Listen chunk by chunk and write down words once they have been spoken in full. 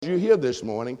you're here this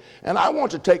morning, and I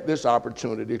want to take this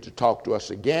opportunity to talk to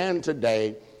us again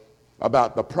today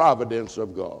about the providence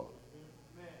of God.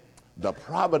 The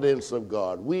providence of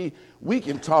God. We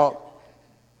can talk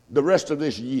the rest of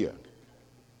this year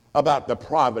about the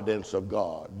providence of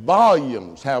God.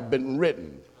 Volumes have been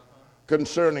written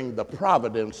concerning the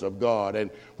providence of God. And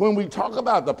when we talk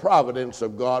about the providence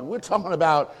of God, we're talking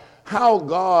about how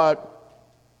God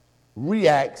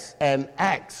reacts and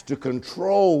acts to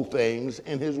control things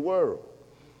in his world.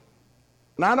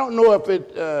 And I don't know if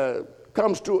it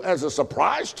comes to as a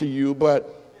surprise to you,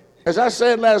 but as I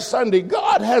said last Sunday,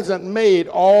 God hasn't made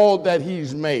all that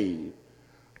he's made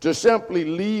to simply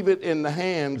leave it in the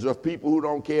hands of people who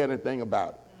don't care anything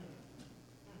about it.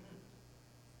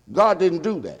 God didn't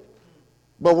do that.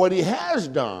 But what he has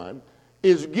done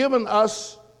is given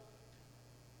us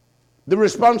the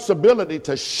responsibility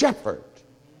to shepherd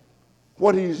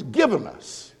what he's given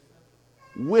us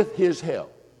with his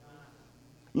help.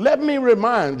 Let me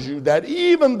remind you that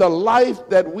even the life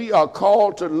that we are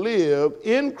called to live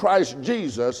in Christ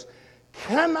Jesus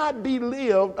cannot be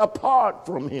lived apart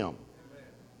from him.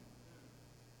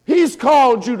 He's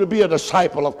called you to be a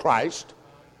disciple of Christ,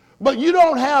 but you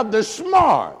don't have the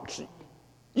smarts.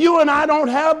 You and I don't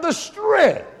have the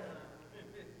strength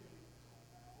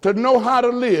to know how to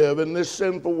live in this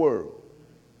sinful world.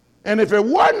 And if it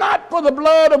were not for the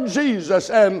blood of Jesus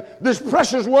and this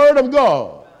precious word of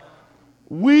God,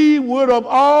 we would of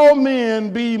all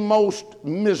men be most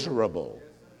miserable.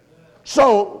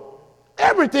 So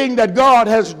everything that God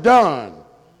has done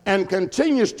and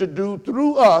continues to do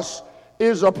through us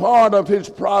is a part of his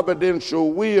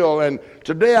providential will. And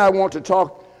today I want to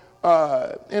talk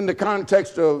in the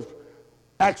context of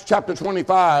Acts chapter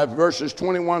 25, verses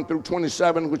 21 through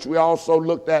 27, which we also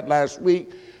looked at last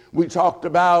week. We talked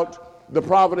about the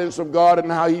providence of God and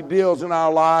how he deals in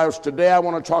our lives. Today I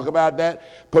want to talk about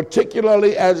that,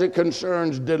 particularly as it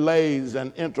concerns delays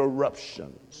and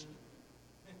interruptions.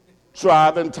 So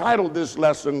I've entitled this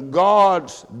lesson,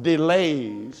 God's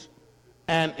Delays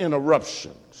and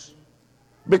Interruptions.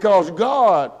 Because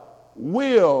God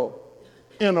will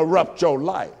interrupt your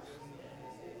life.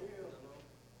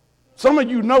 Some of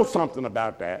you know something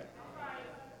about that.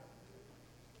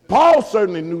 Paul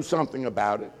certainly knew something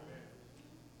about it.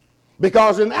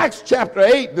 Because in Acts chapter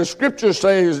 8, the scripture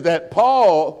says that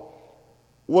Paul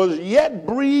was yet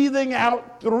breathing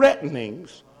out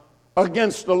threatenings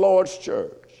against the Lord's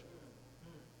church.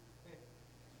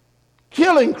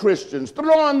 Killing Christians,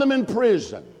 throwing them in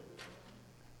prison.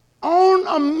 On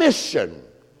a mission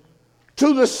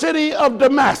to the city of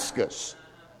Damascus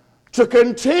to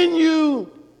continue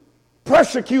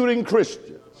persecuting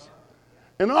Christians.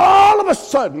 And all of a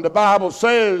sudden, the Bible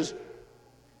says,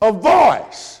 a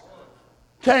voice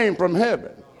came from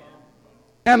heaven.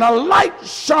 And a light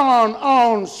shone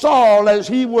on Saul as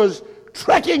he was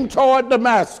trekking toward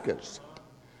Damascus.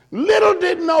 Little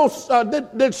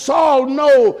did Saul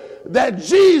know that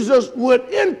Jesus would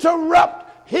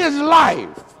interrupt his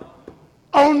life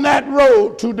on that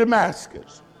road to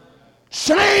Damascus.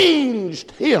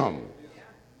 Changed him.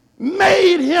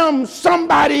 Made him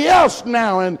somebody else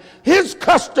now, and his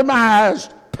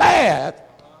customized path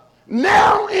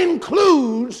now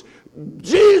includes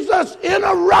Jesus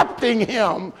interrupting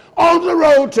him on the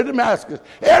road to Damascus.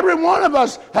 Every one of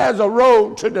us has a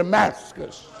road to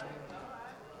Damascus.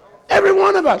 Every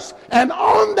one of us. And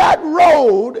on that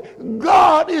road,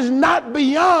 God is not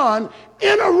beyond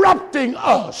interrupting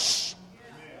us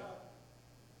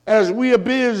as we are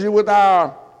busy with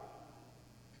our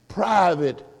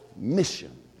private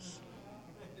missions.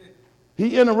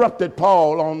 He interrupted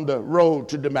Paul on the road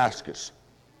to Damascus.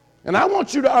 And I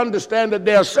want you to understand that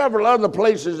there are several other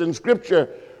places in Scripture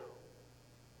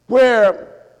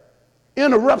where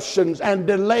interruptions and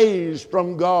delays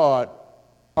from God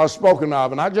are spoken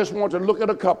of. And I just want to look at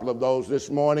a couple of those this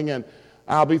morning, and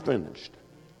I'll be finished.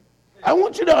 I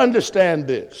want you to understand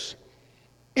this.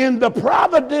 In the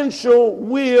providential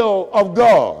will of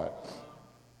God,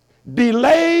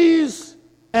 delays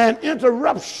and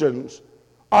interruptions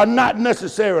are not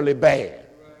necessarily bad.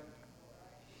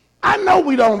 I know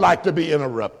we don't like to be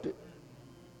interrupted.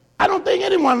 I don't think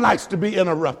anyone likes to be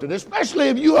interrupted, especially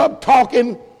if you're up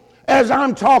talking as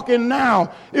I'm talking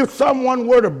now. If someone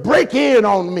were to break in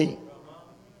on me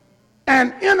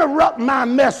and interrupt my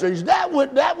message, that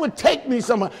would take me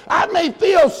somewhere. I may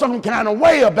feel some kind of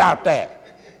way about that.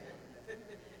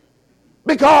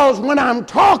 Because when I'm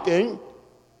talking,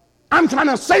 I'm trying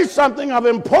to say something of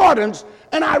importance,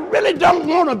 and I really don't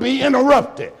want to be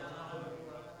interrupted.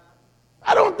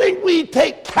 I don't think we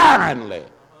take kindly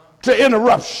to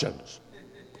interruptions.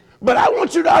 But I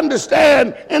want you to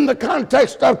understand in the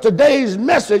context of today's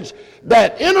message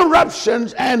that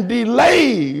interruptions and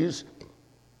delays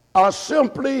are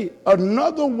simply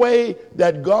another way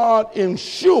that God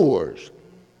ensures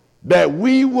that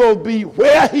we will be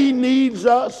where he needs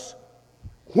us,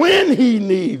 when he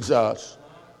needs us,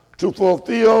 to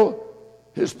fulfill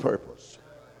his purpose.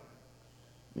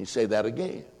 Let me say that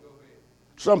again.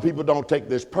 Some people don't take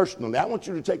this personally. I want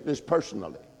you to take this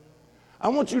personally. I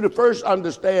want you to first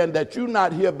understand that you're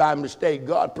not here by mistake.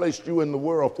 God placed you in the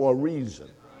world for a reason.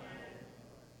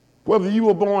 Whether you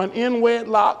were born in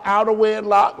wedlock, out of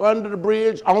wedlock, under the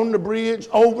bridge, on the bridge,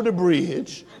 over the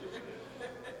bridge,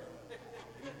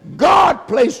 God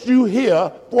placed you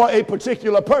here for a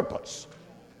particular purpose.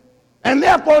 And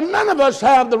therefore, none of us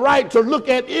have the right to look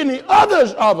at any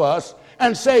others of us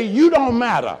and say, you don't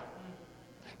matter.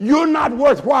 You're not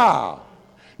worthwhile.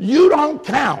 You don't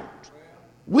count.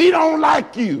 We don't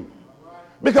like you.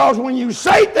 Because when you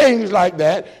say things like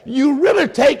that, you really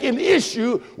take an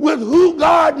issue with who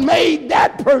God made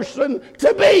that person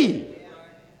to be.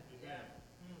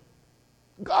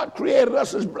 God created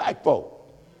us as black folk.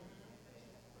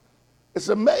 It's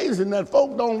amazing that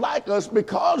folk don't like us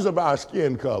because of our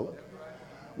skin color.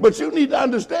 But you need to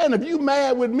understand, if you're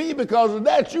mad with me because of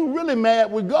that, you're really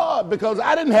mad with God, because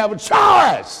I didn't have a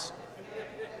choice.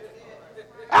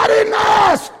 I didn't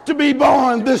ask to be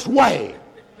born this way.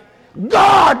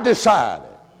 God decided.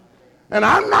 And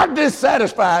I'm not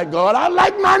dissatisfied, God. I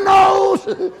like my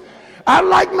nose. I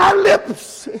like my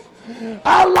lips.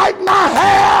 I like my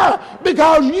hair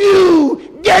because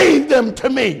you gave them to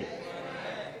me.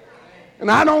 And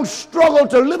I don't struggle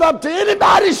to live up to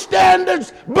anybody's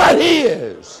standards but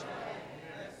his.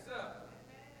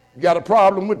 You got a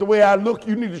problem with the way I look,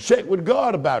 you need to check with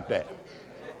God about that.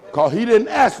 Because he didn't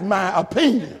ask my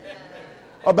opinion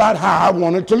about how I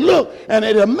wanted to look. And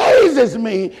it amazes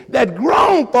me that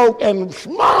grown folk and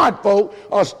smart folk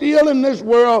are still in this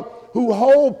world who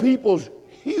hold people's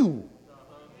hue,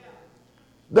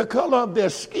 the color of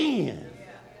their skin,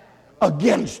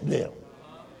 against them.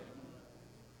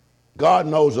 God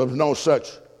knows of no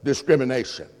such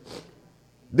discrimination.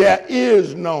 There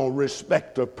is no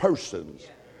respect of persons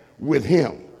with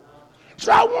him.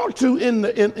 So I want to,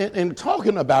 in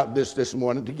talking about this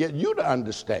morning, to get you to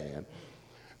understand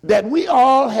that we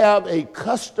all have a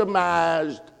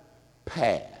customized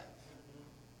path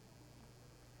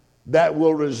that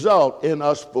will result in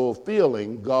us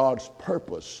fulfilling God's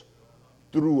purpose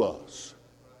through us.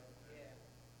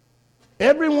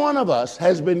 Every one of us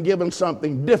has been given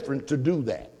something different to do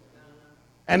that.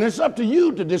 And it's up to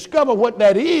you to discover what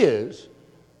that is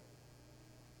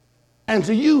and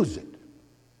to use it,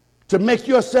 to make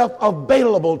yourself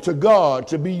available to God,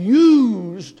 to be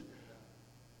used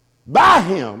by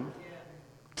him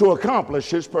to accomplish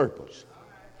his purpose.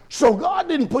 So God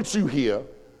didn't put you here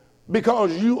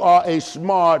because you are a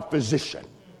smart physician.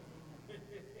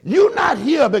 You're not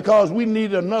here because we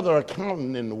need another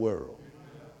accountant in the world.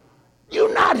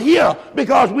 You're not here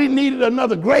because we needed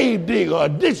another grave digger, a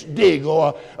ditch digger,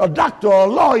 or a doctor, or a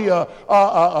lawyer,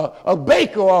 a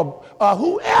baker, or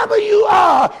whoever you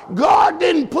are. God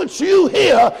didn't put you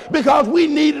here because we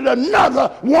needed another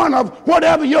one of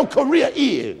whatever your career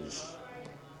is.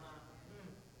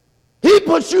 He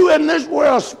put you in this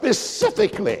world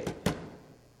specifically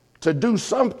to do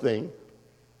something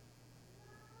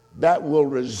that will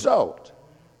result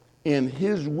in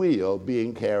his will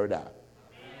being carried out.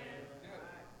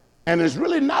 And it's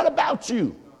really not about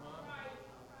you.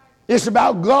 It's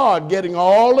about God getting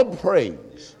all the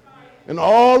praise and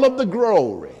all of the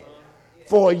glory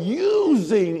for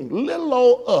using little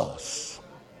old us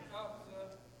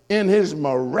in his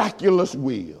miraculous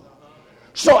will.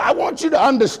 So I want you to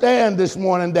understand this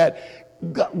morning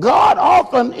that God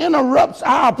often interrupts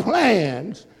our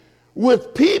plans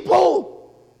with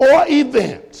people or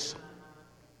events.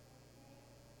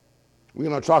 We're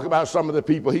going to talk about some of the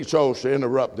people he chose to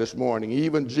interrupt this morning,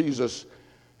 even Jesus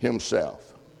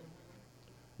himself.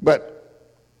 But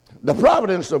the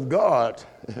providence of God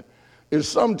is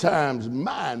sometimes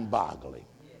mind-boggling.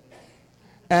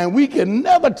 And we can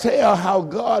never tell how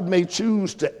God may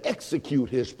choose to execute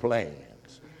his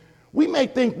plans. We may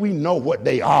think we know what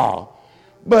they are,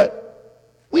 but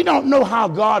we don't know how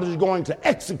God is going to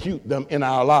execute them in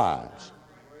our lives.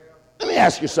 Let me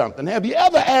ask you something. Have you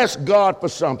ever asked God for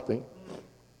something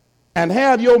and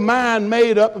have your mind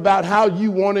made up about how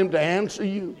you want him to answer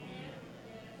you?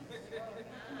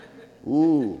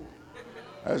 Ooh,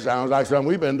 that sounds like something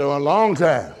we've been doing a long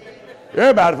time.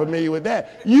 Everybody familiar with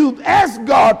that. You've asked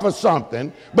God for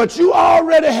something, but you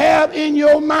already have in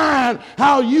your mind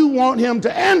how you want him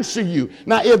to answer you.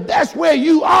 Now, if that's where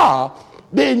you are,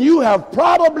 then you have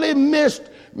probably missed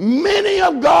many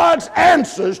of God's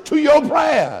answers to your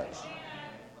prayers.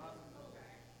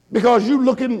 Because you're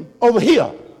looking over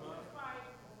here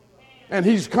and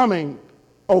he's coming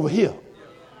over here.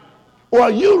 Or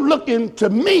you looking to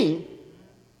me,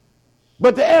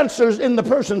 but the answer's in the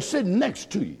person sitting next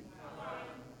to you.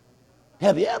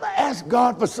 Have you ever asked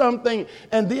God for something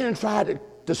and then tried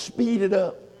to speed it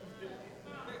up?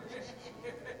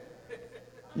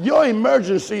 Your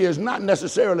emergency is not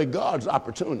necessarily God's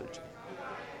opportunity.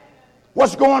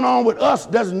 What's going on with us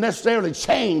doesn't necessarily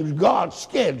change God's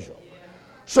schedule.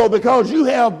 So because you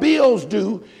have bills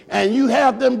due and you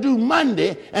have them due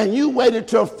Monday and you waited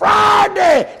till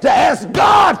Friday to ask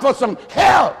God for some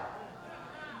help,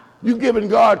 you've given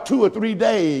God 2 or 3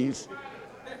 days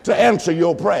to answer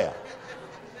your prayer.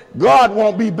 God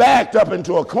won't be backed up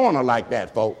into a corner like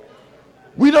that, folks.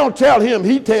 We don't tell him,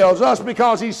 he tells us,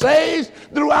 because he says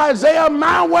through Isaiah,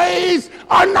 my ways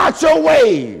are not your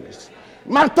ways.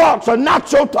 My thoughts are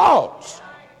not your thoughts.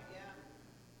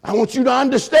 I want you to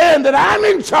understand that I'm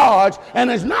in charge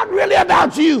and it's not really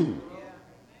about you.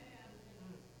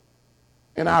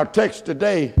 In our text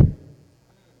today,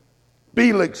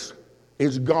 Felix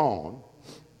is gone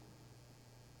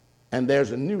and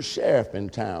there's a new sheriff in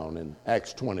town in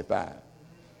Acts 25.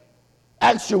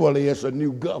 Actually, it's a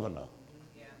new governor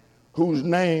whose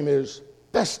name is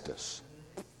Festus.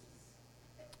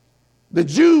 The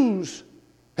Jews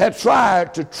had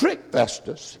tried to trick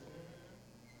Festus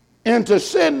into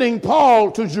sending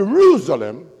Paul to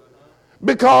Jerusalem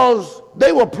because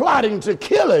they were plotting to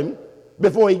kill him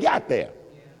before he got there.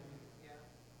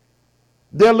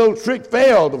 Their little trick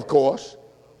failed, of course,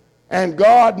 and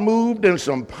God moved in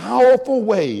some powerful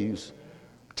ways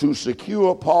to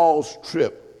secure Paul's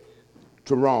trip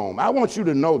to Rome. I want you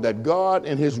to know that God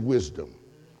in his wisdom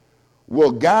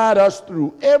will guide us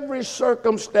through every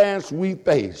circumstance we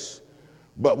face,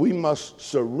 but we must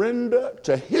surrender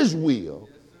to his will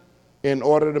in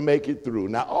order to make it through.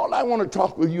 Now, all I want to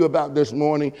talk with you about this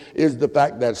morning is the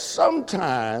fact that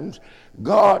sometimes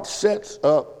God sets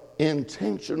up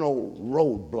intentional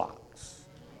roadblocks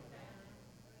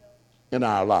in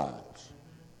our lives.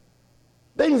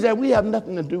 Things that we have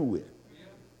nothing to do with,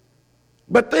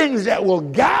 but things that will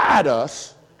guide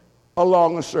us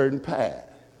along a certain path.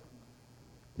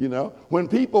 You know, when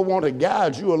people want to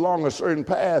guide you along a certain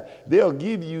path,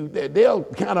 they'll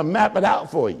kind of map it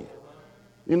out for you.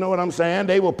 You know what I'm saying?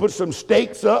 They will put some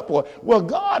stakes up. Well,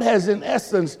 God has in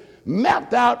essence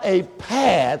mapped out a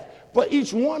path for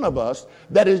each one of us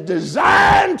that is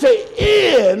designed to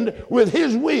end with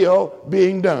his will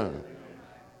being done.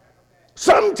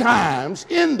 Sometimes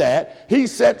in that, he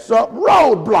sets up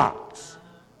roadblocks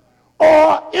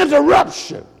or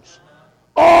interruptions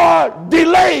or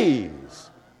delays.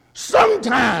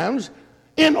 Sometimes,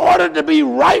 in order to be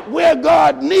right where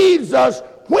God needs us,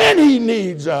 when he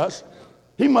needs us,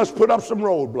 he must put up some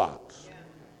roadblocks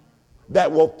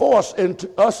that will force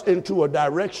us into a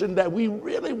direction that we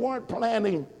really weren't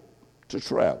planning to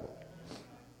travel.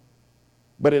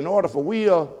 But in order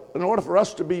for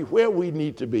us to be where we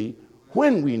need to be,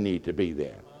 when we need to be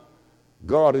there,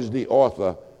 God is the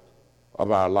author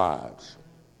of our lives.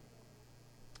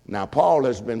 Now, Paul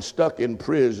has been stuck in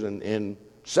prison in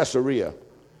Caesarea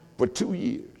for 2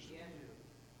 years.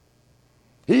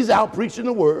 He's out preaching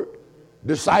the word,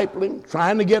 discipling,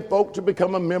 trying to get folk to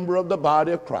become a member of the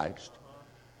body of Christ.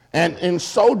 And in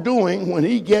so doing, when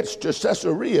he gets to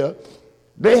Caesarea,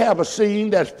 they have a scene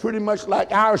that's pretty much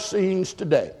like our scenes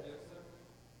today.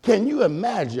 Can you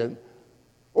imagine?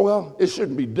 Well, it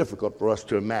shouldn't be difficult for us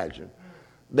to imagine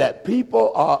that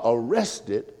people are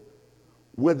arrested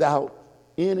without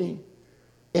any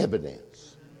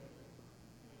evidence.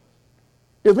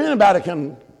 If anybody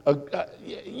can,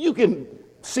 you can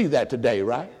see that today,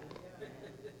 right?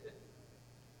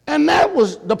 And that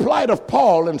was the plight of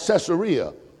Paul in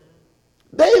Caesarea.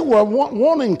 They were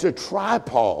wanting to try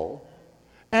Paul,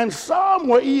 and some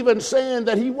were even saying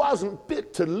that he wasn't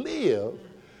fit to live.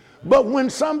 But when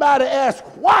somebody asked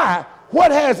why,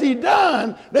 what has he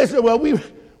done, they said, well, we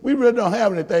really don't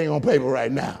have anything on paper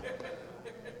right now.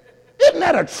 Isn't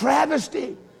that a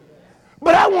travesty?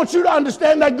 But I want you to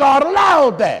understand that God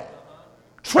allowed that.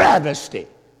 Travesty.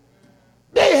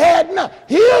 They had none.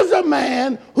 Here's a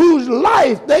man whose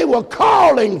life they were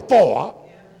calling for,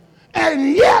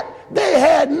 and yet they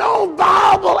had no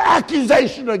viable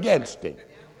accusation against him.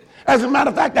 As a matter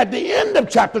of fact, at the end of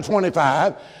chapter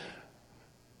 25,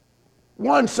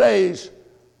 one says,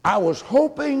 I was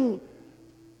hoping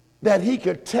that he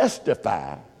could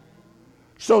testify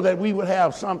so that we would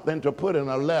have something to put in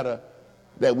a letter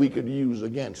that we could use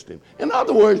against him. In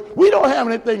other words, we don't have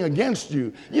anything against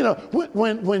you. You know,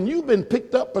 when you've been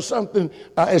picked up for something,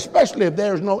 especially if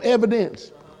there's no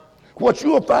evidence, what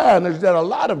you'll find is that a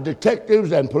lot of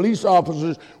detectives and police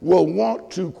officers will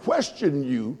want to question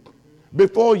you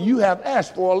before you have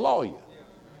asked for a lawyer.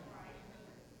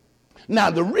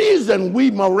 Now, the reason we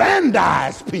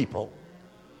Mirandize people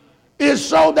is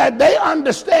so that they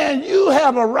understand you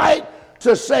have a right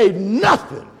to say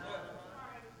nothing.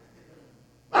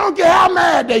 I don't care how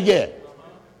mad they get.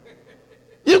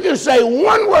 You can say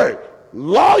one word,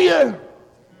 lawyer.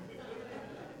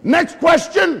 Next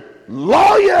question,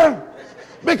 lawyer.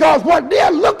 Because what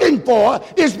they're looking for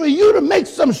is for you to make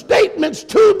some statements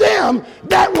to them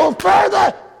that will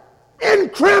further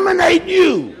incriminate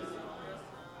you.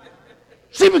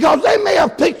 See, because they may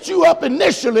have picked you up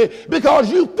initially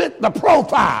because you fit the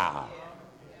profile.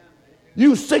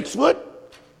 You 6 foot.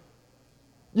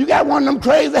 You got one of them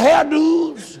crazy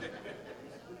hairdos.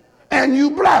 And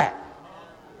you black.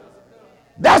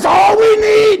 That's all we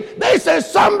need. They said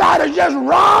somebody just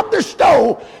robbed the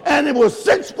store and it was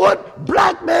 6 foot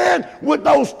black man with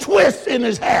those twists in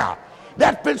his hair.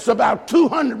 That fits about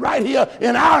 200 right here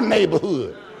in our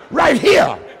neighborhood. Right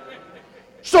here.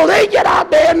 So they get out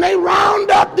there and they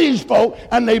round up these folk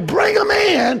and they bring them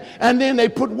in and then they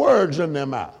put words in their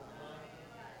mouth.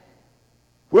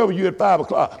 Where were you at 5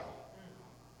 o'clock?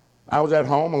 I was at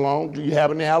home alone. Do you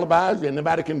have any alibis?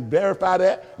 Anybody can verify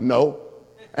that? No.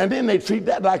 And then they treat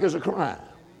that like it's a crime.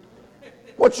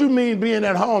 What you mean being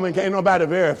at home and can't nobody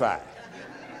verify?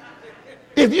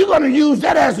 If you're going to use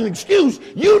that as an excuse,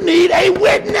 you need a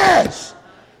witness.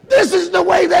 This is the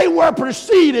way they were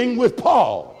proceeding with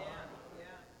Paul.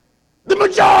 The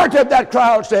majority of that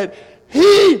crowd said,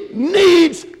 he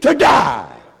needs to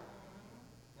die.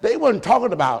 They weren't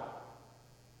talking about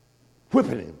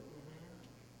whipping him.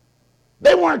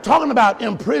 They weren't talking about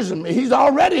imprisonment. He's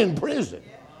already in prison.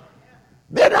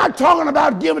 They're not talking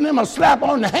about giving him a slap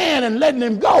on the hand and letting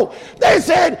him go. They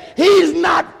said, he's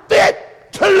not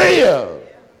fit to live.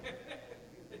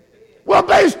 Well,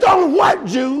 based on what,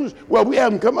 Jews? Well, we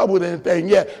haven't come up with anything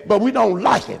yet, but we don't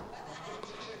like it.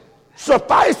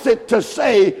 Suffice it to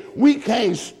say, we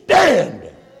can't stand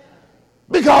it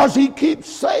because he keeps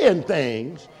saying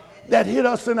things that hit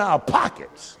us in our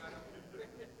pockets.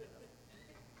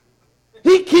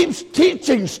 He keeps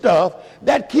teaching stuff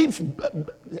that keeps,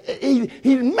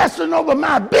 he's messing over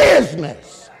my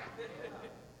business.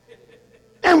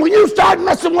 And when you start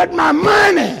messing with my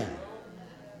money,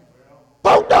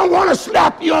 folk don't want to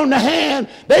slap you on the hand.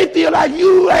 They feel like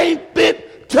you ain't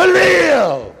fit to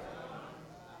live.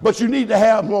 But you need to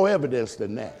have more evidence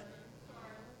than that.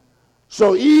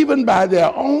 So even by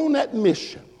their own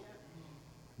admission,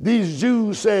 these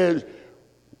Jews said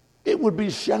it would be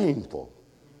shameful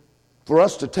for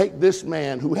us to take this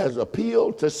man who has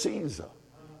appealed to Caesar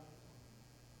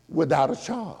without a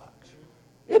charge.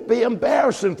 It'd be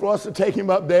embarrassing for us to take him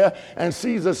up there and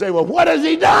Caesar say, well, what has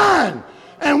he done?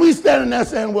 And we standing there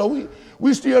saying, well,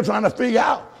 we still trying to figure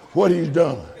out what he's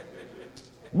done.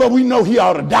 But we know he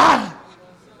ought to die.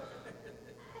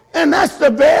 And that's the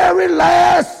very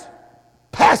last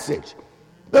passage,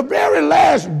 the very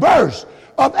last verse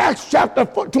of Acts chapter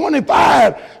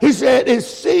 25. He said, it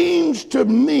seems to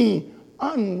me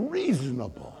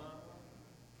unreasonable.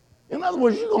 In other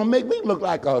words, you're going to make me look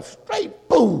like a straight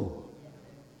fool,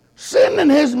 sending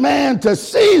his man to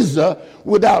Caesar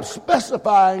without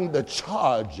specifying the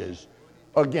charges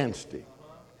against him.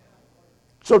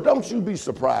 So don't you be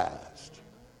surprised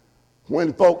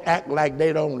when folk act like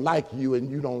they don't like you and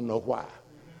you don't know why.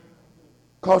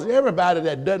 Because everybody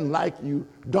that doesn't like you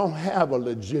don't have a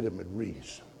legitimate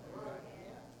reason.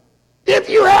 If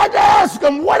you had to ask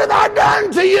them, what have I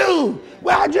done to you?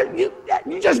 Well,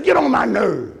 you just get on my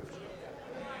nerves.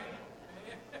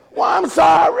 Well, I'm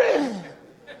sorry.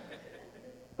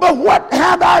 But what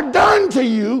have I done to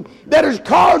you that is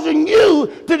causing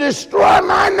you to destroy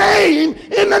my name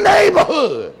in the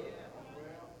neighborhood?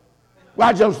 Well,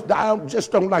 I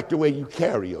just don't like the way you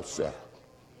carry yourself.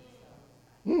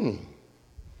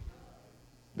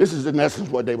 This is in essence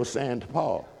what they were saying to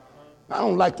Paul. I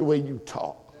don't like the way you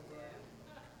talk.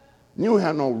 You don't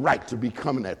have no right to be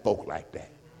coming at folk like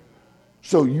that.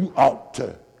 So you ought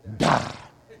to die.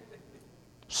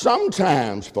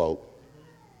 Sometimes, folk,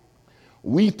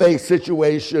 we face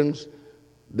situations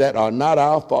that are not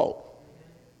our fault.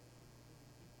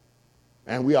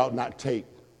 And we ought not take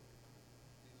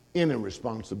any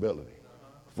responsibility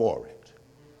for it.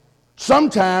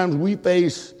 Sometimes we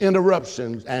face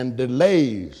interruptions and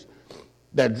delays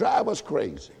that drive us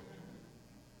crazy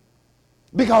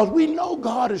because we know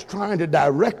God is trying to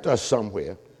direct us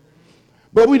somewhere,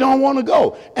 But we don't want to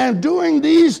go. And during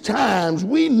these times,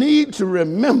 we need to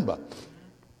remember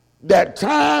that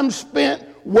time spent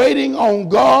waiting on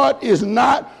God is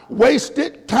not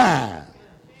wasted time.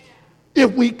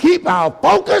 If we keep our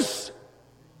focus,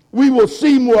 we will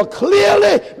see more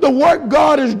clearly the work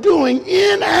God is doing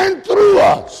in and through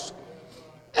us.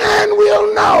 And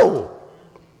we'll know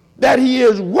that he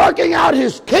is working out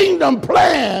his kingdom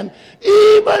plan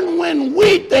even when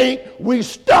we think we're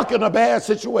stuck in a bad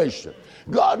situation.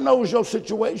 God knows your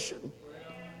situation.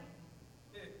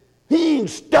 He ain't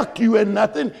stuck you in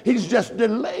nothing. He's just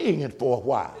delaying it for a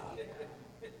while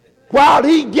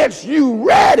he gets you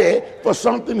ready for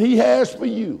something he has for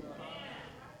you.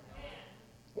 I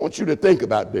want you to think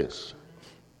about this.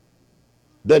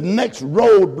 The next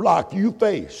roadblock you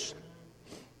face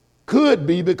could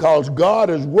be because God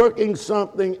is working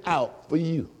something out for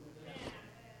you.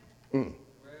 Can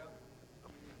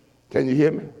you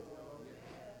hear me?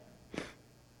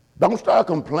 Don't start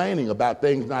complaining about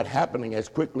things not happening as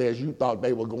quickly as you thought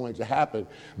they were going to happen,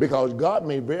 because God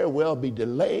may very well be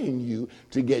delaying you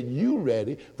to get you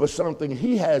ready for something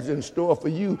he has in store for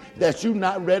you that you're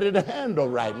not ready to handle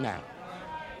right now.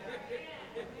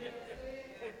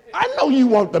 I know you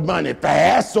want the money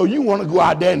fast, so you want to go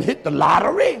out there and hit the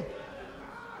lottery.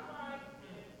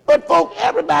 But folks,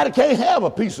 everybody can't have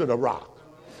a piece of the rock,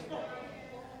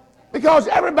 because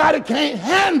everybody can't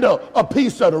handle a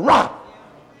piece of the rock.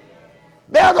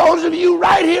 There are those of you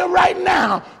right here, right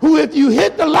now, who if you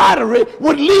hit the lottery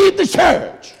would leave the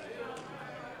church.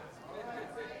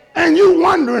 And you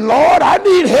wondering, Lord, I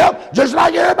need help just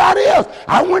like everybody else.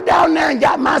 I went down there and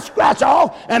got my scratch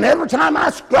off, and every time I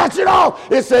scratch it off,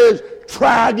 it says,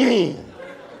 try again.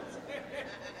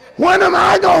 When am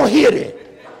I going to hit it?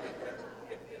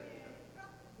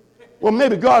 Well,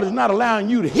 maybe God is not allowing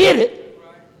you to hit it,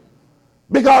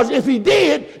 because if he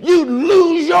did, you'd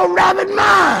lose your rabbit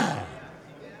mind.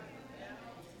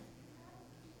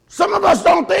 Some of us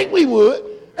don't think we would.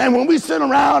 And when we sit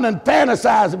around and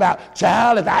fantasize about,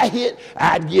 child, if I hit,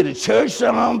 I'd get a church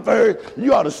song first,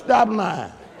 you ought to stop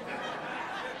lying.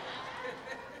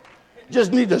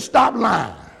 Just need to stop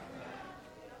lying.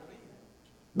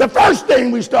 The first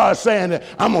thing we start saying is,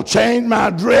 I'm going to change my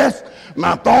address,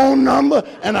 my phone number,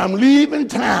 and I'm leaving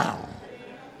town.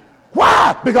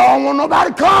 Why? Because I don't want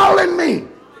nobody calling me,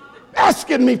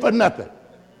 asking me for nothing.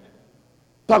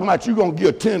 Talking about you going to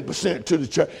give 10% to the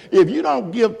church. If you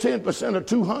don't give 10% of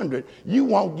 200, you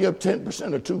won't give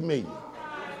 10% of 2 million.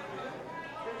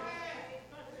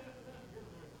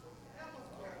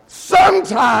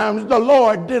 Sometimes the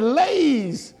Lord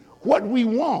delays what we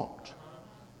want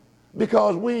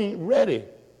because we ain't ready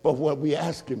for what we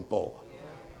ask him for.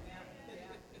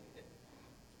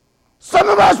 Some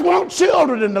of us want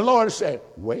children, and the Lord said,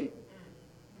 wait,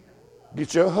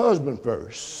 get your husband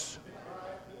first.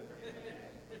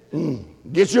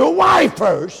 Get your wife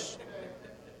first.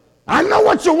 I know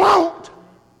what you want,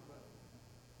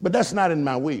 but that's not in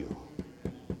my will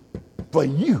for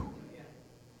you.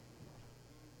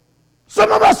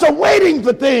 Some of us are waiting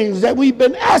for things that we've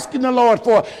been asking the Lord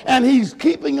for, and he's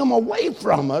keeping them away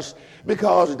from us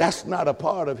because that's not a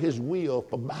part of his will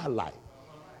for my life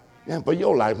and for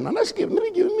your life. Now let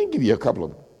me give you a couple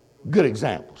of good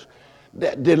examples.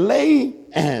 That delay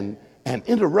and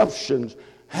interruptions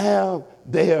have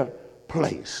their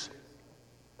place.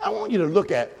 I want you to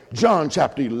look at John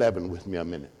chapter 11 with me a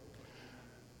minute.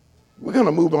 We're going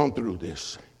to move on through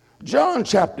this. John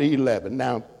chapter 11.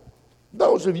 Now,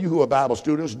 those of you who are Bible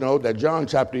students know that John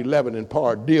chapter 11 in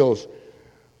part deals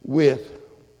with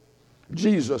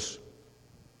Jesus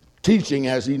teaching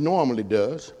as he normally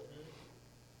does.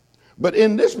 But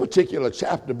in this particular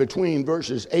chapter, between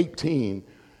verses 18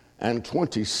 and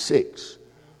 26,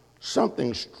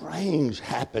 something strange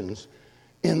happens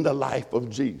in the life of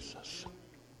Jesus.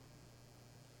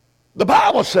 The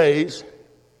Bible says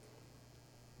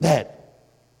that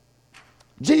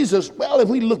Jesus, well, if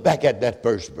we look back at that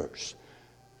first verse,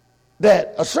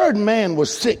 that a certain man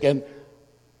was sick, and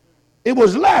it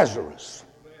was Lazarus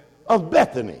of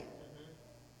Bethany,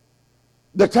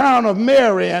 the town of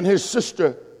Mary and his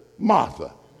sister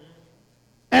Martha.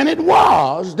 And it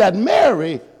was that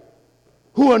Mary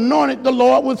who anointed the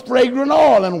Lord with fragrant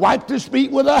oil and wiped his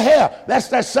feet with her hair. That's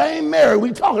that same Mary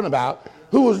we're talking about,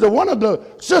 who was one of the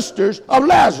sisters of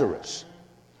Lazarus.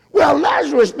 Well,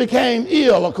 Lazarus became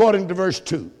ill, according to verse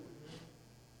 2.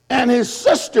 And his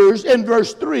sisters, in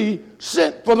verse 3,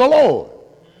 sent for the Lord,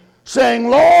 saying,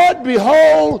 Lord,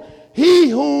 behold, he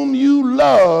whom you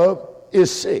love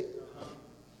is sick.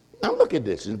 Now look at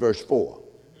this in verse 4.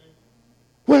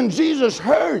 When Jesus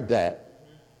heard that,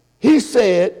 he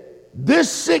said,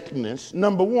 this sickness,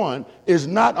 number one, is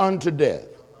not unto death,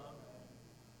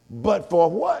 but for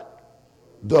what?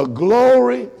 The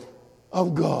glory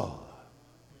of God.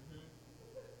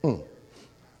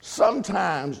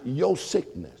 Sometimes your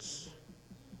sickness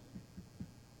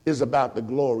is about the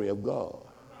glory of God.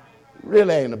 It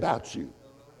really ain't about you.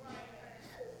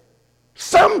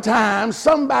 Sometimes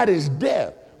somebody's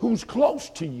death who's close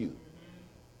to you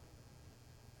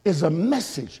is a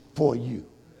message for you,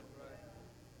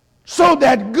 so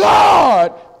that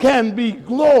God can be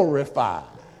glorified.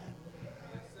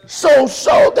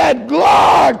 So that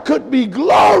God could be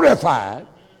glorified,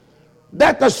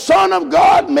 that the Son of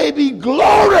God may be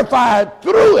glorified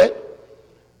through it,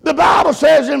 the Bible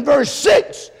says in verse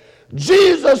 6,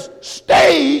 Jesus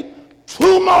stayed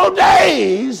 2 more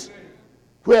days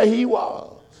where he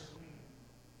was.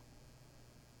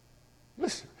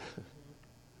 Listen.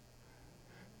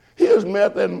 Here's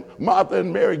Martha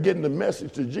and Mary getting the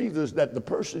message to Jesus that the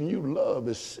person you love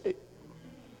is sick.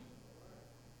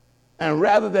 And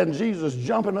rather than Jesus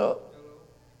jumping up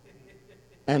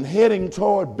and heading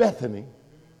toward Bethany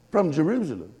from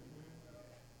Jerusalem,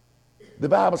 the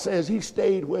Bible says he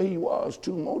stayed where he was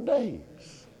 2 more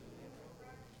days.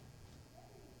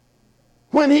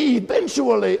 When he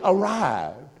eventually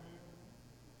arrived,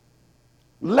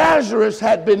 Lazarus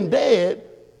had been dead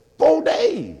 4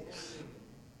 days.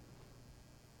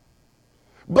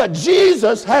 But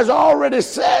Jesus has already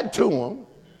said to him,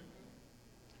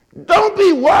 don't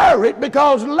be worried,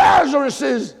 because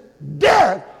Lazarus'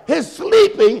 death, his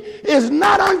sleeping, is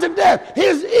not unto death.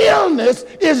 His illness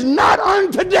is not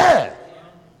unto death.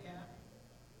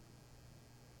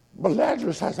 But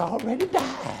Lazarus has already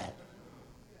died.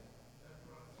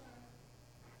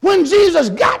 When Jesus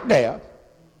got there,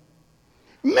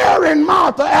 Mary and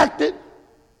Martha acted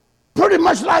pretty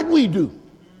much like we do.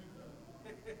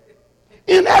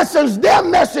 In essence, their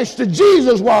message to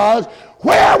Jesus was,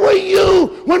 where were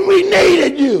you when we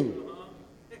needed you?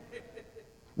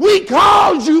 We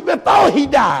called you before he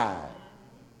died.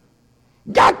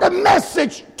 Got the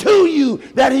message to you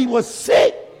that he was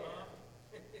sick.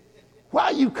 Why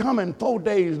are you coming 4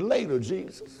 days later,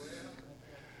 Jesus?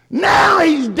 Now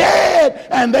he's dead,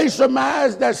 and they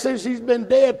surmise that since he's been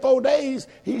dead 4 days,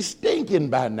 he's stinking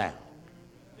by now.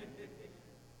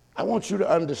 I want you to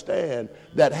understand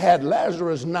that had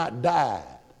Lazarus not died,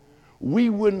 we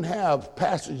wouldn't have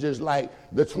passages like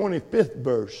the 25th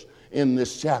verse in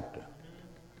this chapter.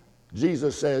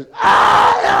 Jesus says,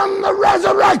 I am the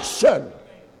resurrection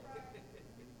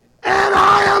and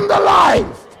I am the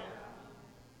life.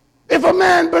 If a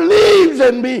man believes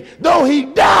in me, though he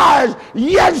dies,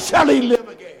 yet shall he live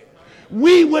again.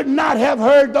 We would not have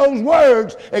heard those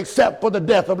words except for the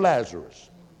death of Lazarus.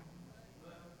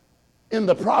 In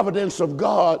the providence of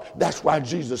God, that's why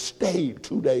Jesus stayed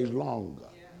 2 days longer.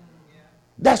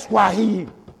 That's why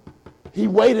he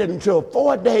waited until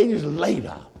 4 days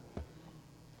later,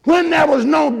 when there was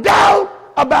no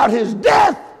doubt about his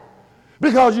death,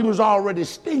 because he was already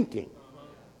stinking.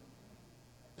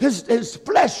 His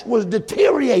flesh was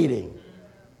deteriorating.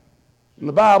 And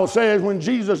the Bible says when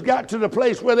Jesus got to the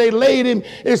place where they laid him,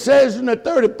 it says in the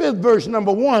 35th verse,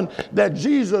 number 1, that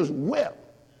Jesus wept.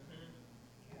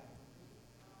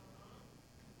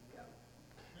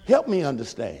 Help me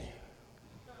understand.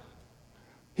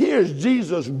 Here's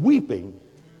Jesus weeping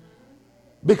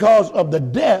because of the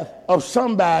death of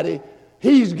somebody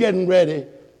he's getting ready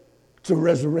to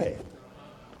resurrect.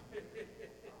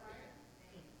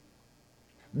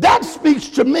 That speaks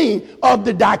to me of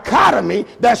the dichotomy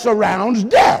that surrounds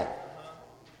death.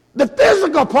 The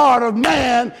physical part of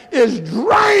man is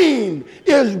drained,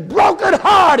 is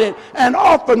brokenhearted, and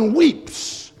often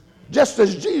weeps, just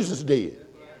as Jesus did.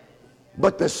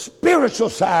 But the spiritual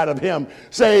side of him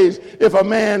says, if a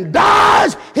man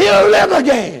dies, he'll live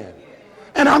again.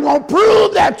 And I'm going to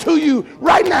prove that to you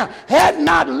right now. Had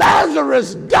not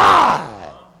Lazarus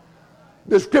died,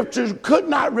 the scriptures could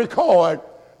not record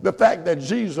the fact that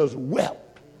Jesus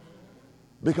wept,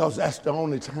 because that's the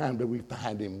only time that we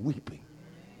find him weeping.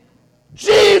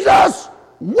 Jesus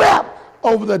wept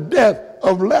over the death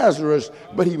of Lazarus,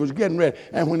 but he was getting ready.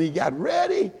 And when he got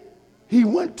ready, he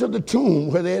went to the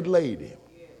tomb where they had laid him.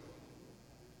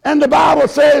 And the Bible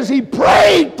says he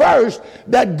prayed first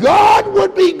that God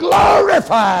would be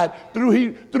glorified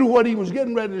through what he was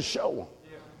getting ready to show him.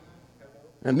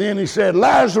 And then he said,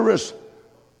 Lazarus,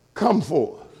 come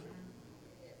forth.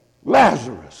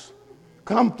 Lazarus,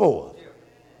 come forth.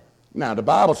 Now, the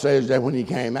Bible says that when he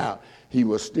came out, he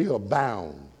was still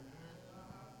bound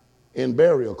in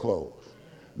burial clothes.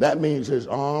 That means his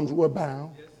arms were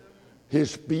bound.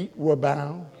 His feet were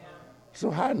bound. So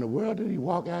how in the world did he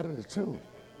walk out of the tomb?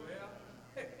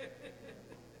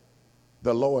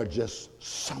 the Lord just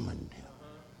summoned him.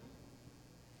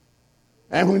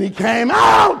 And when he came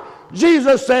out,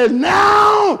 Jesus says,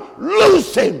 now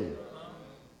loose him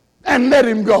and let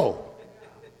him go.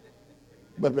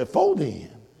 But before then,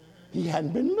 he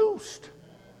hadn't been loosed.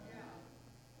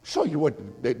 Show you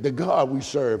what the God we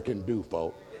serve can do,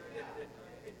 folks.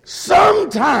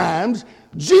 Sometimes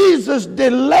Jesus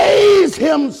delays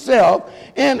himself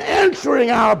in answering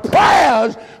our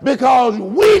prayers because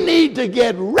we need to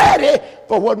get ready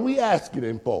for what we asking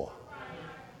him for.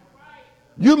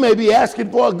 You may be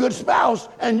asking for a good spouse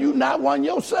and you not one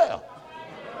yourself.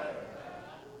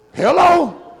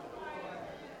 Hello?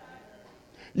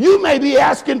 You may be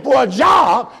asking for a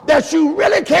job that you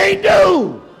really can't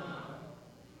do.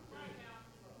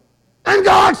 And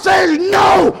God says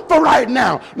no for right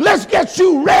now. Let's get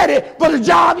you ready for the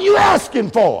job you're asking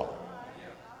for.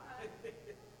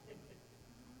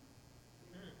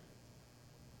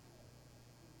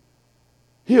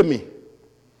 Hear me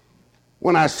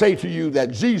when I say to you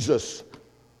that Jesus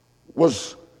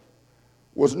was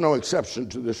no exception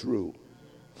to this rule.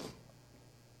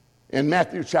 In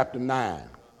Matthew chapter 9,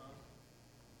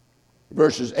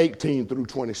 verses 18 through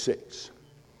 26.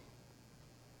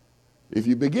 If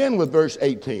you begin with verse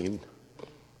 18,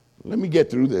 let me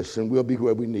get through this and we'll be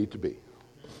where we need to be.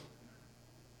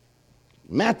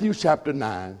 Matthew chapter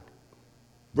 9,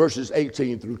 verses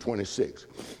 18 through 26.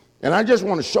 And I just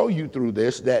want to show you through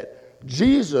this that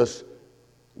Jesus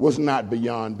was not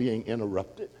beyond being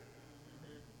interrupted.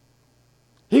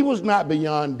 He was not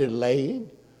beyond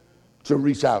delaying to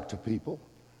reach out to people.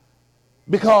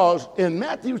 Because in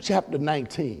Matthew chapter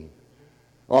 19,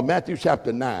 or Matthew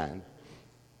chapter 9,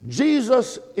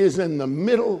 Jesus is in the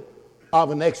middle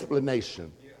of an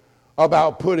explanation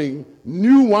about putting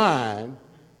new wine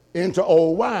into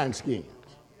old wineskins.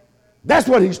 That's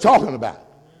what he's talking about.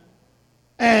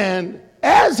 And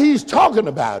as he's talking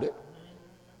about it,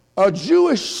 a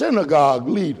Jewish synagogue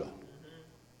leader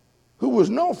who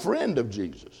was no friend of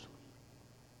Jesus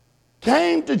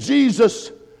came to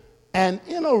Jesus and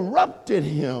interrupted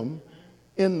him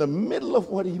in the middle of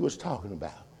what he was talking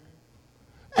about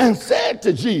and said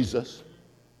to Jesus,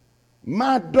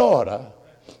 my daughter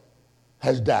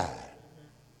has died.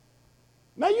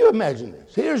 Now you imagine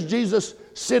this. Here's Jesus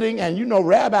sitting, and you know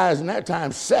rabbis in that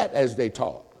time sat as they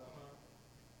taught.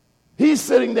 He's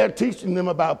sitting there teaching them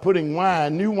about putting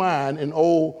new wine in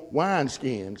old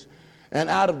wineskins, and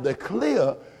out of the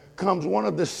clear comes one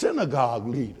of the synagogue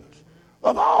leaders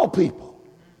of all people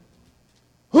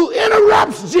who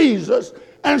interrupts Jesus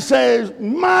and says,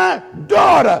 my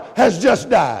daughter has just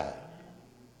died.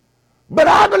 But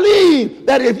I believe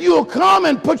that if you'll come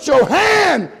and put your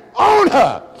hand on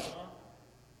her,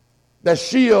 that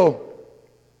she'll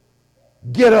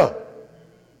get up.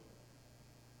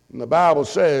 And the Bible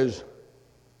says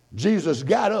Jesus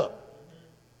got up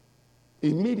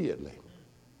immediately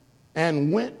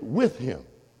and went with him,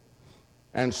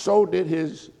 and so did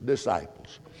his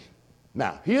disciples.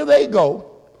 Now, here they go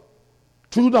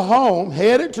to the home,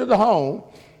 headed to the home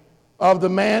of the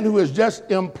man who has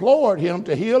just implored him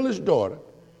to heal his daughter.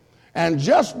 And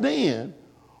just then,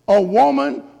 a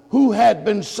woman who had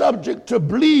been subject to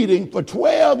bleeding for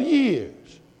 12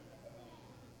 years.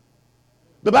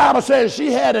 The Bible says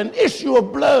she had an issue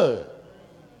of blood,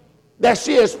 that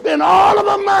she had spent all of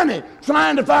her money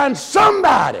trying to find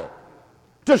somebody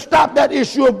to stop that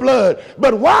issue of blood.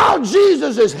 But while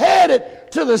Jesus is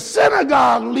headed to the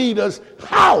synagogue leader's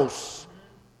house,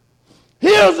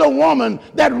 here's a woman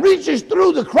that reaches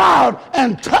through the crowd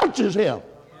and touches him.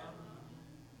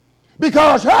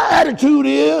 Because her attitude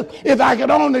is, if I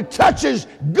could only touch his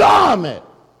garment,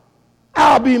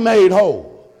 I'll be made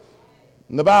whole.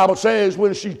 And the Bible says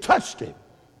when she touched him,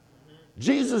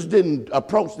 Jesus didn't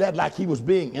approach that like he was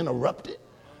being interrupted.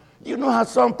 You know how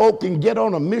some folk can get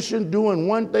on a mission doing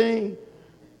one thing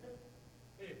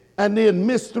and then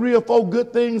miss 3 or 4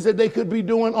 good things that they could be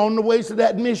doing on the way to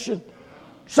that mission?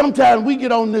 Sometimes we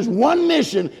get on this one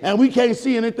mission and we can't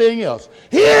see anything else.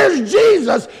 Here's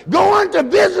Jesus going to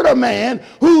visit a man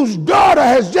whose daughter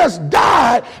has just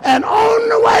died, and on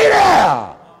the way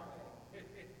there,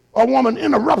 a woman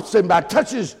interrupts him by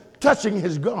touching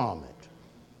his garment.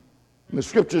 And the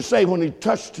scriptures say when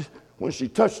she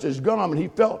touched his garment, he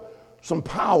felt some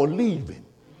power leaving.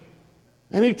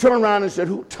 And he turned around and said,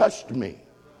 who touched me?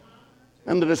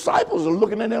 And the disciples are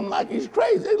looking at him like he's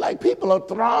crazy. They're like, people are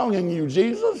thronging you,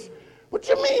 Jesus. What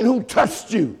you mean, who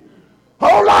touched you? A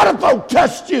whole lot of folk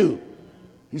touched you.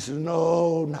 He said,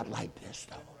 no, not like this,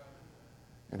 though.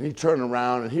 And he turned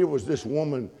around, and here was this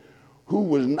woman who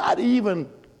was not even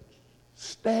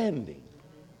standing.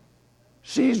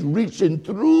 She's reaching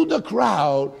through the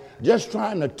crowd just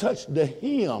trying to touch the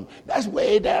hem. That's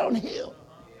way downhill.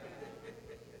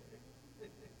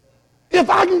 If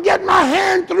I can get my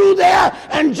hand through there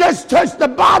and just touch the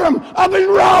bottom of his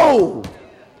robe,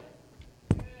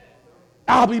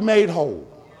 I'll be made whole.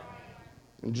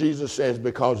 And Jesus says,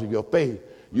 because of your faith,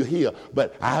 you're healed.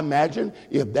 But I imagine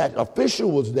if that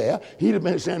official was there, he'd have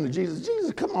been saying to Jesus,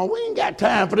 Jesus, come on, we ain't got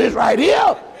time for this right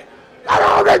here. I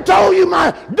already told you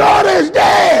my daughter is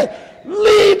dead.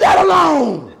 Leave that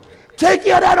alone. Take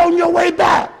care of that on your way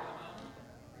back.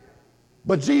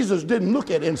 But Jesus didn't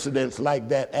look at incidents like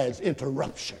that as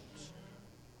interruptions.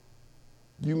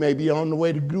 You may be on the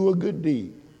way to do a good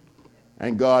deed,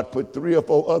 and God put 3 or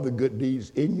 4 other good deeds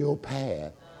in your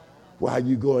path while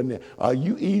you go in there. Are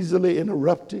you easily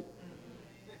interrupted?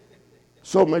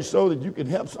 So much so that you can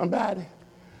help somebody?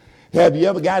 Have you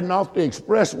ever gotten off the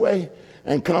expressway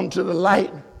and come to the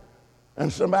light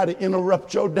and somebody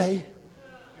interrupt your day?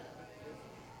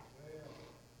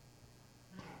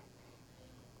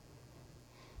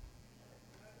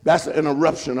 That's an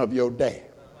interruption of your day.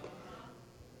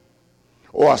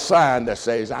 Or a sign that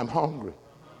says, I'm hungry.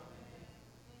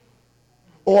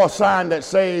 Or a sign that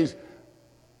says,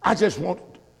 I just want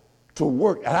to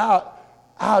work, and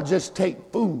I'll just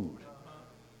take food.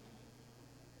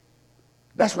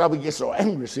 That's why we get so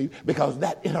angry, see, because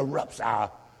that interrupts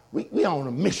we on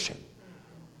a mission.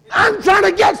 I'm trying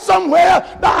to get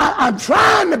somewhere, I'm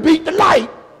trying to beat the light,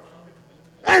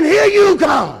 and here you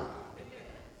come,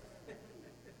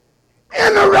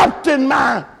 interrupting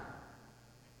my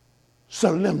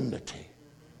solemnity.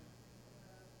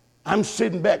 I'm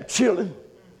sitting back chilling,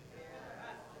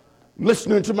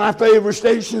 listening to my favorite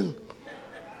station,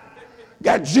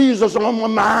 got Jesus on my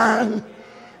mind,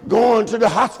 going to the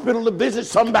hospital to visit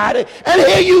somebody, and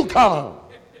here you come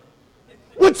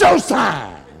with your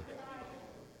sign.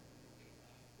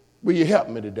 Will you help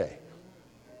me today?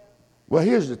 Well,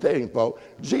 here's the thing, folks.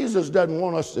 Jesus doesn't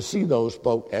want us to see those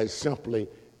folk as simply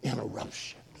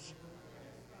interruptions.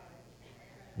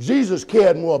 Jesus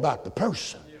cared more about the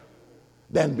person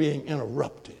than being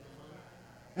interrupted.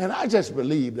 And I just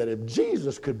believe that if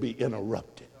Jesus could be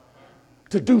interrupted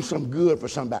to do some good for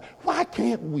somebody, why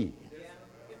can't we?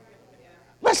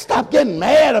 Let's stop getting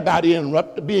mad about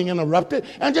being interrupted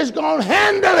and just go and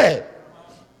handle it.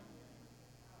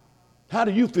 How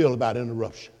do you feel about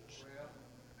interruptions?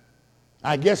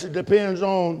 I guess it depends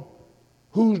on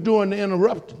who's doing the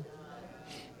interrupting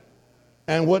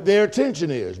and what their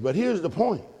attention is. But here's the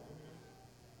point.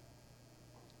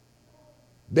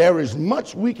 There is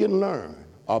much we can learn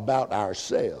about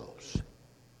ourselves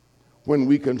when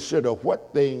we consider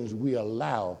what things we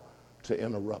allow to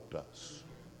interrupt us.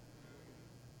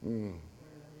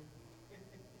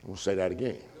 I'll say that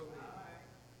again,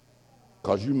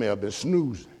 because you may have been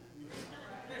snoozing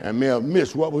and may have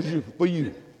missed what was for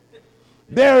you.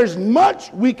 There is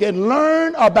much we can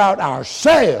learn about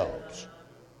ourselves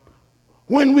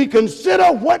when we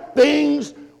consider what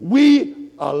things we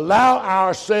allow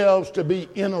ourselves to be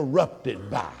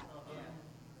interrupted by.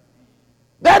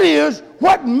 That is,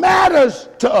 what matters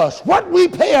to us, what we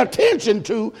pay attention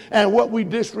to, and what we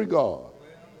disregard.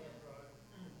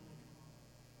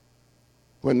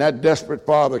 When that desperate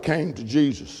father came to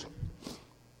Jesus,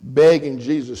 begging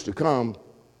Jesus to come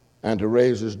and to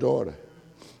raise his daughter,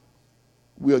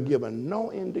 we are given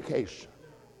no indication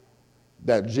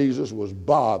that Jesus was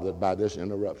bothered by this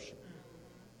interruption.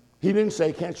 He didn't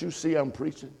say, can't you see I'm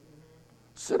preaching?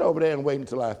 Sit over there and wait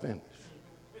until I finish.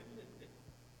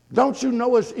 Don't you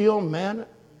know it's ill-mannered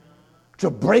to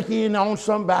break in on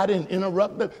somebody and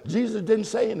interrupt them? Jesus didn't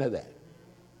say any of that.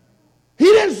 He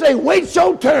didn't say, wait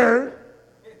your turn,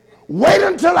 wait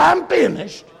until I'm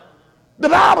finished. The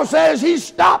Bible says he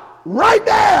stopped right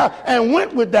there and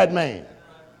went with that man.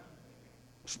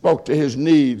 Spoke to his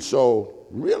needs. So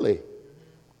really,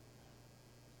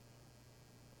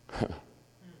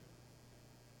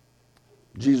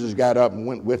 Jesus got up and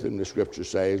went with him, the scripture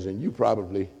says, and you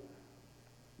probably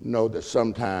know that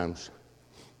sometimes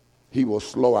he will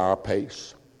slow our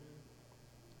pace.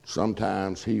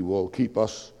 Sometimes he will keep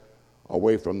us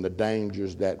away from the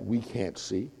dangers that we can't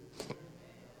see.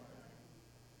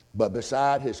 But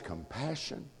beside his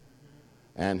compassion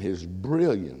and his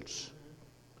brilliance,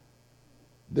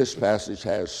 this passage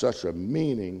has such a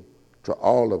meaning to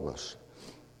all of us,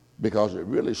 because it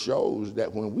really shows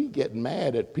that when we get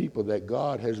mad at people that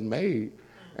God has made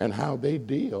and how they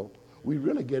deal, we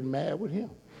really get mad with him.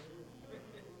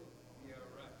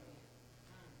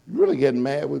 You're really getting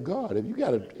mad with God. If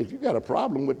you got a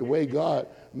problem with the way God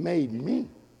made me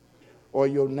or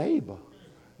your neighbor,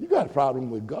 you got a problem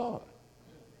with God,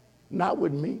 not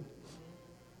with me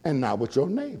and not with your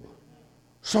neighbor.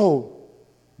 So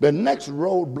The next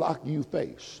roadblock you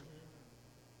face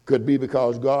could be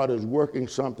because God is working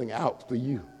something out for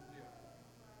you.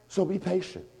 So be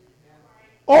patient.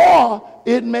 Or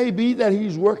it may be that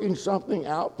he's working something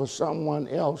out for someone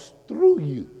else through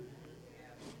you.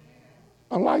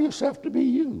 Allow yourself to be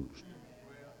used.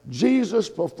 Jesus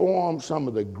performed some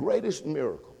of the greatest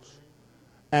miracles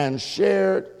and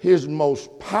shared his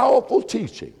most powerful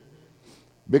teaching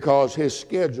because his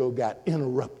schedule got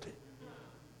interrupted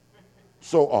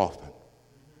so often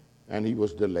and he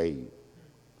was delayed.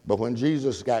 But when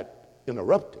Jesus got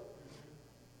interrupted,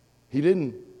 he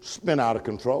didn't spin out of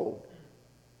control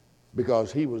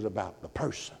because he was about the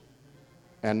person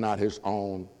and not his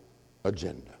own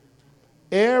agenda.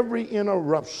 Every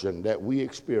interruption that we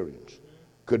experience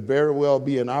could very well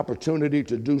be an opportunity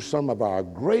to do some of our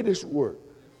greatest work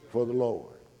for the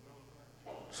Lord.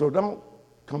 So don't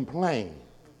complain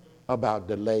about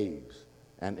delays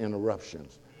and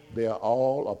interruptions. They are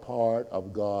all a part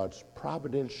of God's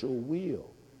providential will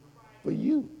for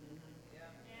you.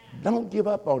 Don't give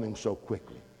up on him so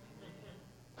quickly.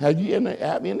 Have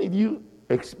any of you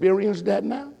experienced that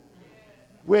now?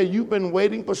 Where you've been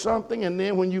waiting for something and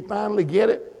then when you finally get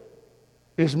it,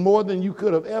 it's more than you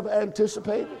could have ever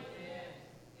anticipated?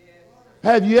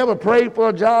 Have you ever prayed for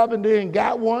a job and then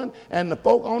got one and the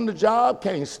folk on the job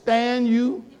can't stand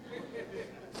you?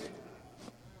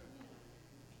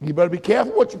 You better be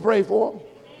careful what you pray for.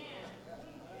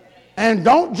 And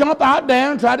don't jump out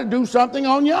there and try to do something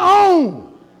on your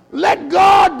own. Let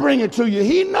God bring it to you.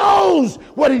 He knows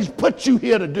what he's put you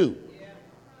here to do.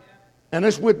 And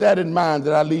it's with that in mind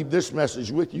that I leave this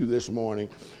message with you this morning,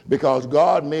 because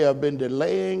God may have been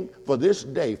delaying for this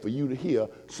day for you to hear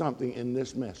something in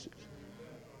this message.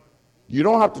 You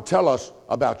don't have to tell us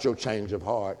about your change of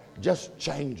heart. Just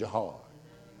change your heart,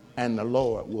 and the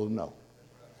Lord will know.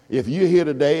 If you're here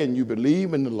today and you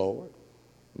believe in the Lord,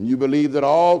 and you believe that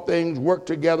all things work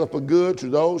together for good to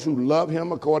those who love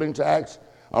him according to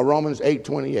Romans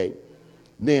 8:28,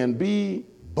 then be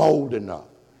bold enough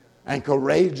and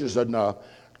courageous enough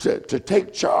to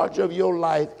take charge of your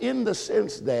life in the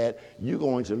sense that you're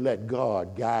going to let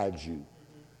God guide you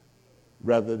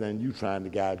rather than you trying to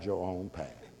guide your own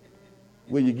path.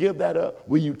 Will you give that up?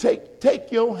 Will you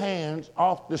take your hands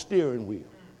off the steering wheel?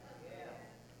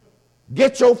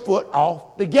 Get your foot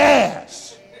off the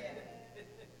gas.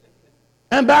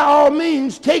 And by all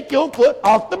means, take your foot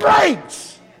off the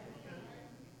brakes.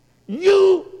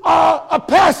 You are a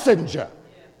passenger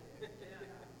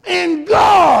in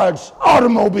God's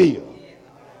automobile.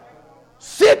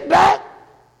 Sit back,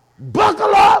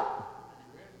 buckle up,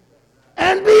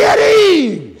 and be at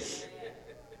ease,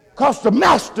 because the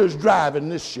master's driving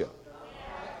this ship.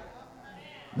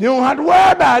 You don't have to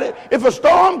worry about it. If a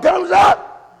storm comes up,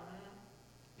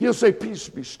 he'll say, peace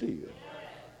be still,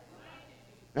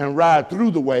 and ride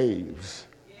through the waves.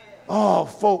 Oh,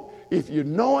 folk, if you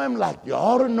know him like you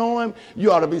ought to know him,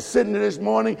 you ought to be sitting there this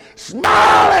morning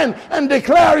smiling and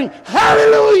declaring,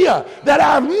 hallelujah, that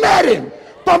I've met him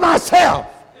for myself.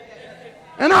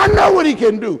 And I know what he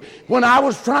can do. When I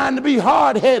was trying to be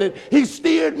hard-headed, he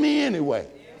steered me anyway.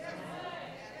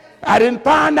 I didn't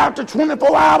find out till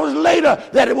 24 hours later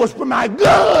that it was for my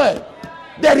good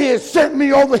that he had sent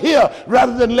me over here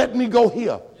rather than let me go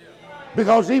here.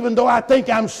 Because even though I think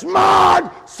I'm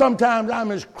smart, sometimes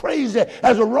I'm as crazy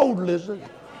as a road lizard.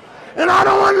 And I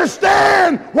don't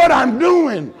understand what I'm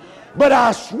doing. But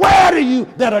I swear to you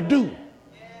that I do.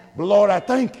 But Lord, I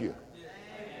thank you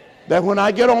that when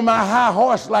I get on my high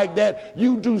horse like that,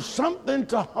 you do something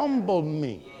to humble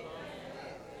me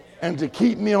and to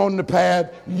keep me on the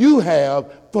path you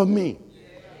have for me.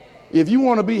 If you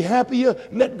want to be happier,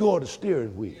 let go of the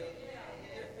steering wheel.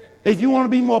 If you want to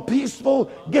be more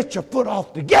peaceful, get your foot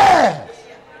off the gas.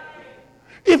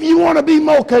 If you want to be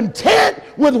more content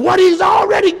with what he's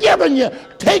already given you,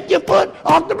 take your foot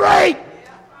off the brake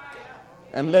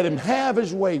and let him have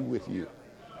his way with you.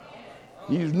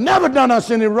 He's never done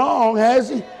us any wrong, has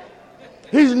he?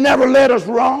 He's never led us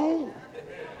wrong.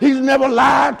 He's never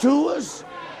lied to us.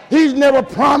 He's never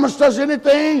promised us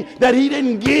anything that he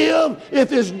didn't give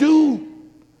if it's due.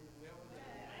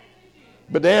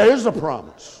 But there is a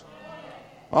promise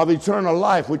of eternal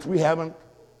life, which we haven't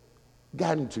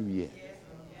gotten to yet.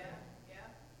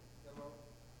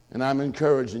 And I'm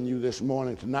encouraging you this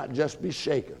morning to not just be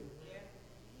shaken,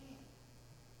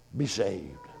 be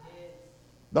saved.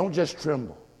 Don't just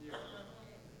tremble.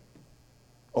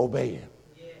 Obey him.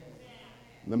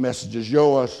 The message is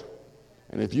yours.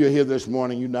 And if you're here this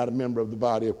morning, you're not a member of the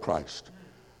body of Christ.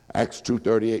 Acts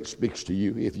 2:38 speaks to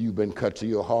you. If you've been cut to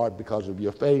your heart because of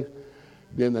your faith,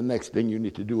 then the next thing you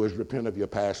need to do is repent of your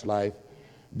past life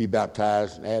be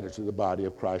baptized and added to the body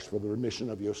of Christ for the remission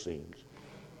of your sins.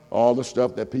 All the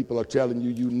stuff that people are telling you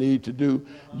you need to do,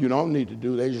 you don't need to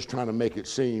do. They're just trying to make it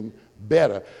seem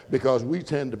better, because we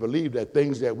tend to believe that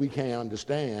things that we can't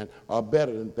understand are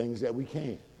better than things that we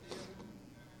can.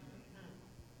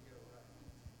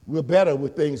 We're better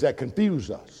with things that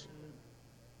confuse us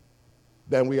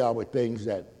than we are with things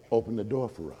that open the door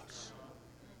for us.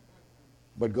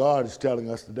 But God is telling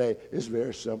us today, it's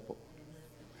very simple.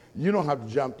 You don't have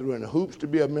to jump through any hoops to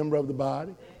be a member of the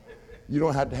body. You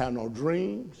don't have to have no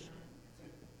dreams.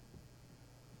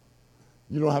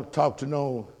 You don't have to talk to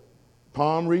no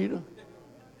palm reader.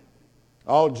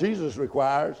 All Jesus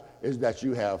requires is that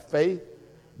you have faith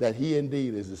that he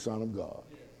indeed is the Son of God.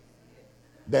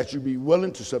 That you be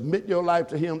willing to submit your life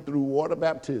to him through water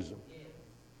baptism.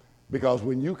 Because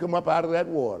when you come up out of that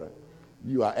water,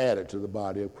 you are added to the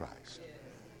body of Christ.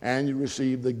 And you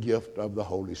receive the gift of the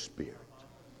Holy Spirit.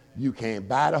 You can't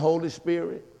buy the Holy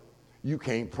Spirit. You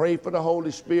can't pray for the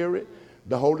Holy Spirit.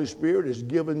 The Holy Spirit is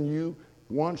given you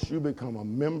once you become a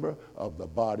member of the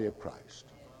body of Christ.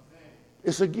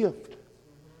 It's a gift.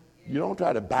 You don't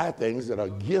try to buy things that are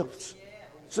gifts.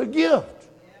 It's a gift.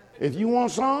 If you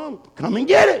want some, come and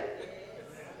get it.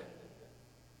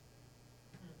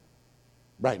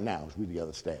 Right now, as we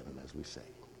together standing, as we say.